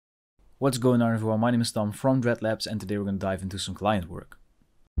What's going on, everyone? My name is Tom from Dreadlabs, and today we're going to dive into some client work.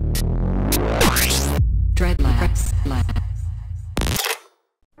 Dreadlabs.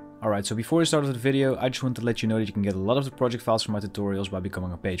 Alright, so before we start with the video, I just want to let you know that you can get a lot of the project files from my tutorials by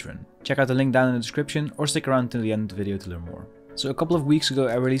becoming a patron. Check out the link down in the description or stick around till the end of the video to learn more. So a couple of weeks ago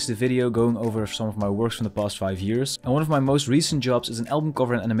I released a video going over some of my works from the past 5 years, and one of my most recent jobs is an album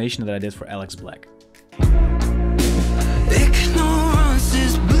cover and animation that I did for Alex Blvck.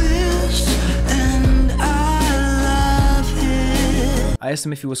 I asked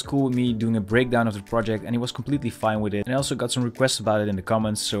him if he was cool with me doing a breakdown of the project, and he was completely fine with it, and I also got some requests about it in the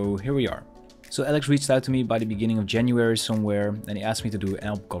comments, so here we are. So Alex reached out to me by the beginning of January somewhere, and he asked me to do an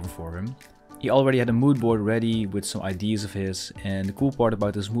album cover for him. He already had a mood board ready with some ideas of his, and the cool part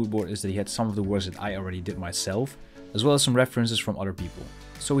about this mood board is that he had some of the works that I already did myself, as well as some references from other people.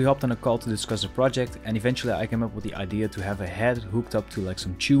 So we hopped on a call to discuss the project, and eventually I came up with the idea to have a head hooked up to like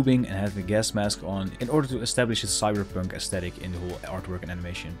some tubing and have a gas mask on in order to establish a cyberpunk aesthetic in the whole artwork and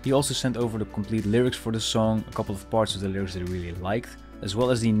animation. He also sent over the complete lyrics for the song, a couple of parts of the lyrics that he really liked, as well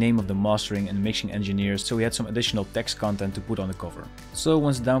as the name of the mastering and mixing engineers, so we had some additional text content to put on the cover. So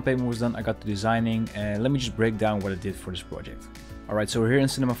once the down payment was done, I got to designing, and let me just break down what I did for this project. Alright, so we're here in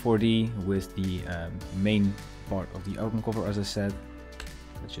Cinema 4D with the main part of the album cover, as I said.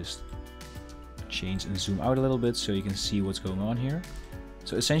 Let's just change and zoom out a little bit so you can see what's going on here.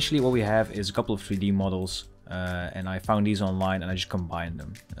 So essentially what we have is a couple of 3D models, and I found these online and I just combined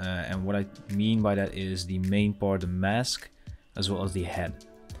them. And what I mean by that is the main part, the mask, as well as the head.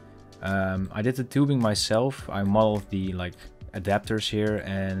 I did the tubing myself. I modeled the adapters here,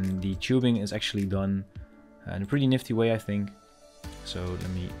 and the tubing is actually done in a pretty nifty way, I think. So let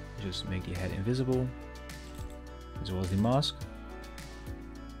me just make the head invisible, as well as the mask.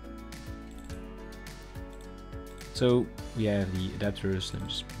 So we have the adapters, let me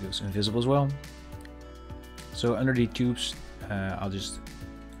just make those invisible as well. So under the tubes, I'll just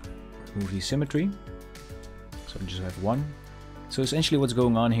remove the symmetry. So I just have one. So essentially what's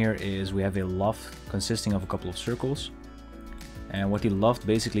going on here is we have a loft consisting of a couple of circles. And what the loft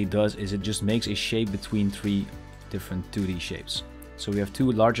basically does is it just makes a shape between three different 2D shapes. So we have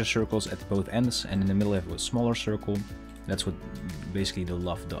two larger circles at both ends, and in the middle we have a smaller circle. That's what basically the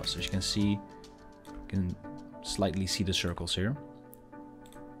loft does. As you can see, you can slightly see the circles here.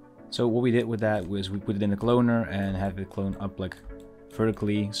 So what we did with that was we put it in the cloner and have it clone up like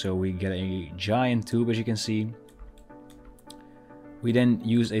vertically, so we get a giant tube, as you can see. We then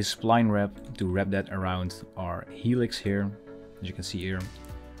use a spline wrap to wrap that around our helix here, as you can see here.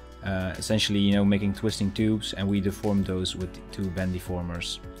 Essentially, you know, making twisting tubes, and we deformed those with two bend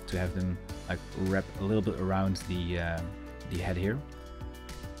deformers to have them like wrap a little bit around the head here.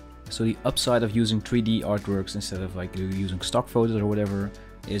 So the upside of using 3D artworks instead of like using stock photos or whatever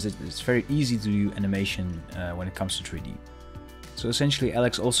is that it's very easy to do animation when it comes to 3D. So essentially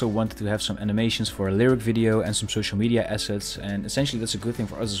Alex also wanted to have some animations for a lyric video and some social media assets, and essentially that's a good thing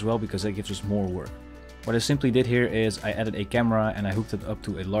for us as well because that gives us more work. What I simply did here is I added a camera and I hooked it up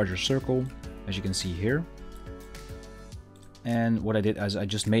to a larger circle, as you can see here. And what I did is I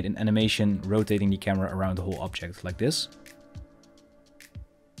just made an animation rotating the camera around the whole object like this.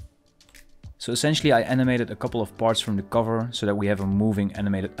 So essentially I animated a couple of parts from the cover so that we have a moving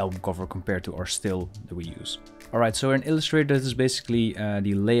animated album cover compared to our still that we use. Alright, so in Illustrator this is basically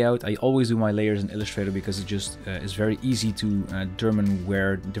the layout. I always do my layers in Illustrator because it just is very easy to determine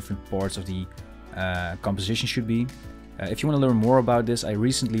where different parts of the composition should be. If you want to learn more about this, I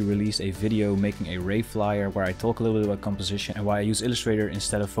recently released a video making a Ray flyer where I talk a little bit about composition and why I use Illustrator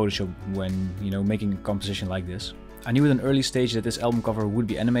instead of Photoshop when, you know, making a composition like this. I knew at an early stage that this album cover would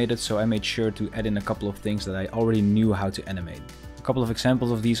be animated, so I made sure to add in a couple of things that I already knew how to animate. A couple of examples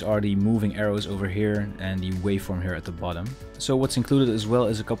of these are the moving arrows over here and the waveform here at the bottom. So what's included as well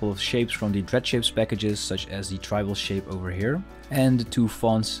is a couple of shapes from the Dreadshapes packages, such as the tribal shape over here, and the two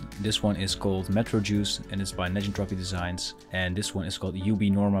fonts. This one is called Metro Juice and it's by Negentropy Designs, and this one is called UB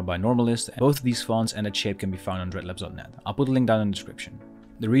Norma by Normalist. Both of these fonts and that shape can be found on dreadlabs.net. I'll put a link down in the description.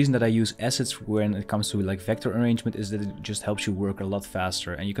 The reason that I use assets when it comes to like vector arrangement is that it just helps you work a lot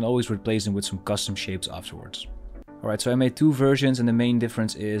faster, and you can always replace them with some custom shapes afterwards. Alright, so I made two versions, and the main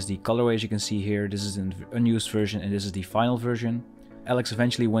difference is the colorway, as you can see here. This is an unused version and this is the final version. Alex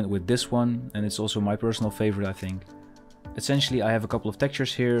eventually went with this one, and it's also my personal favorite, I think. Essentially I have a couple of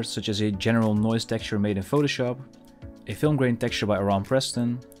textures here, such as a general noise texture made in Photoshop, a film grain texture by Aram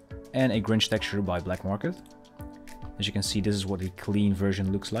Preston, and a Grinch texture by Black Market. As you can see, this is what the clean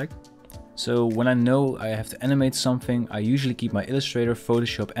version looks like. So when I know I have to animate something, I usually keep my Illustrator,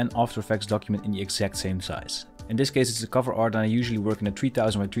 Photoshop and After Effects document in the exact same size. In this case it's a cover art, and I usually work in a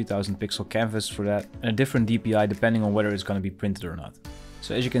 3000 by 3000 pixel canvas for that, and a different DPI depending on whether it's going to be printed or not.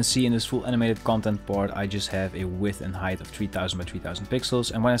 So as you can see in this full animated content part, I just have a width and height of 3000 by 3000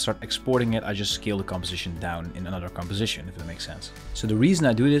 pixels, and when I start exporting it, I just scale the composition down in another composition, if that makes sense. So the reason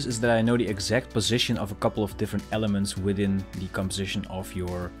I do this is that I know the exact position of a couple of different elements within the composition of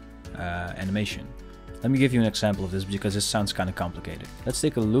your animation. Let me give you an example of this because this sounds kind of complicated. Let's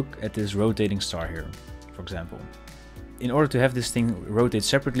take a look at this rotating star here, for example. In order to have this thing rotate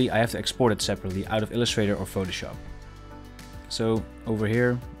separately, I have to export it separately out of Illustrator or Photoshop. So over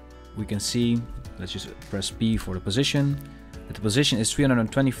here we can see, let's just press P for the position, that the position is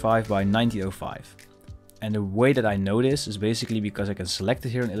 325 by 9005. And the way that I know this is basically because I can select it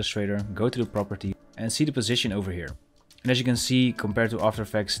here in Illustrator, go to the property and see the position over here. And as you can see, compared to After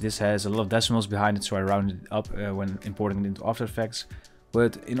Effects, this has a lot of decimals behind it, so I rounded it up when importing it into After Effects.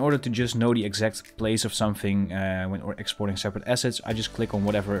 But in order to just know the exact place of something when exporting separate assets, I just click on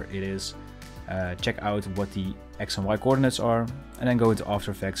whatever it is, check out what the X and Y coordinates are, and then go into After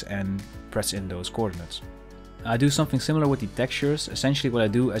Effects and press in those coordinates. I do something similar with the textures. Essentially what I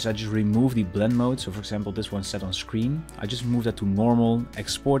do is I just remove the blend mode. So for example, this one's set on screen. I just move that to normal,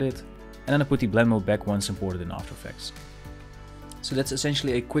 export it, and then I put the blend mode back once imported in After Effects. So that's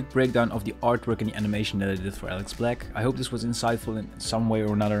essentially a quick breakdown of the artwork and the animation that I did for Alex Blvck. I hope this was insightful in some way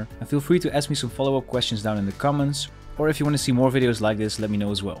or another. And feel free to ask me some follow-up questions down in the comments. Or if you want to see more videos like this, let me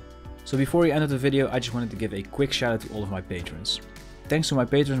know as well. So before we end the video, I just wanted to give a quick shout out to all of my patrons. Thanks to my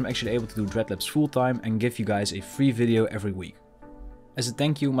patrons, I'm actually able to do Dreadlabs full time and give you guys a free video every week. As a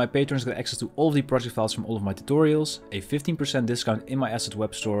thank you, my patrons get access to all of the project files from all of my tutorials, a 15% discount in my asset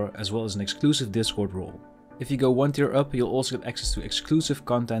web store, as well as an exclusive Discord role. If you go one tier up, you'll also get access to exclusive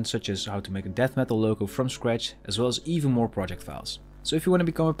content such as how to make a death metal logo from scratch, as well as even more project files. So if you want to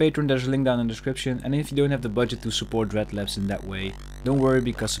become a patron, there's a link down in the description, and if you don't have the budget to support Dreadlabs in that way, don't worry,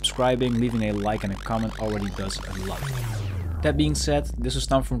 because subscribing, leaving a like and a comment already does a lot. That being said, this was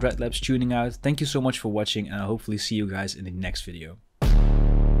Tom from Dreadlabs tuning out. Thank you so much for watching, and I'll hopefully see you guys in the next video.